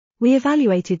We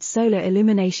evaluated solar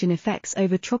illumination effects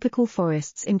over tropical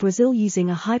forests in Brazil using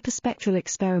a hyperspectral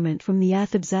experiment from the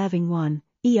Earth observing 1,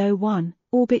 EO-1,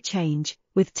 orbit change,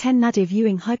 with 10 nadir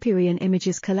viewing hyperion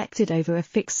images collected over a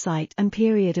fixed site and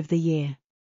period of the year.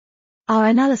 Our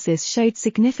analysis showed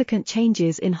significant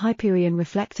changes in hyperion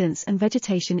reflectance and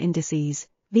vegetation indices,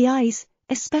 VIs,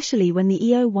 especially when the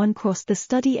EO-1 crossed the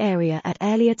study area at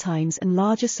earlier times and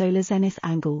larger solar zenith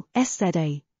angle,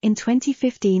 SZA, in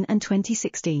 2015 and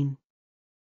 2016.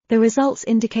 The results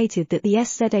indicated that the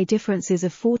SZA differences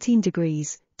of 14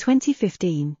 degrees,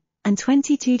 2015, and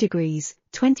 22 degrees,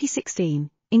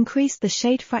 2016, increased the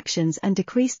shade fractions and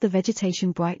decreased the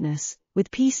vegetation brightness,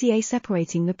 with PCA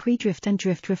separating the pre-drift and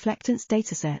drift reflectance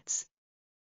datasets.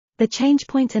 The change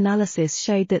point analysis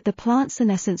showed that the plant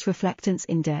senescence reflectance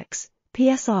index,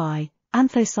 PSI,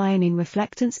 anthocyanin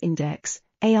reflectance index,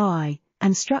 AI,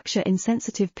 and structure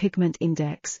insensitive pigment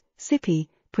index, SIPI,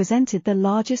 presented the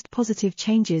largest positive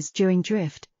changes during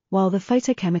drift, while the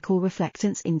photochemical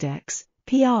reflectance index,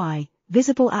 PI,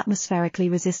 visible atmospherically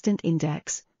resistant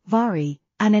index, VARI,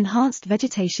 and enhanced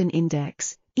vegetation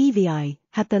index, EVI,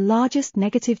 had the largest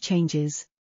negative changes.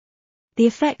 The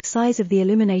effect size of the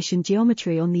illumination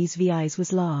geometry on these VIs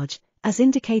was large, as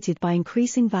indicated by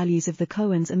increasing values of the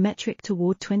Cohen's a metric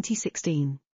toward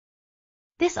 2016.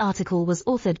 This article was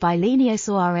authored by Lênio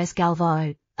Soares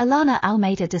Galvão, Alana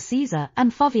Almeida de Souza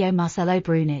and Fábio Marcelo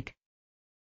Breunig.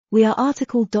 We are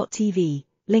article.tv,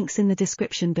 links in the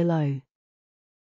description below.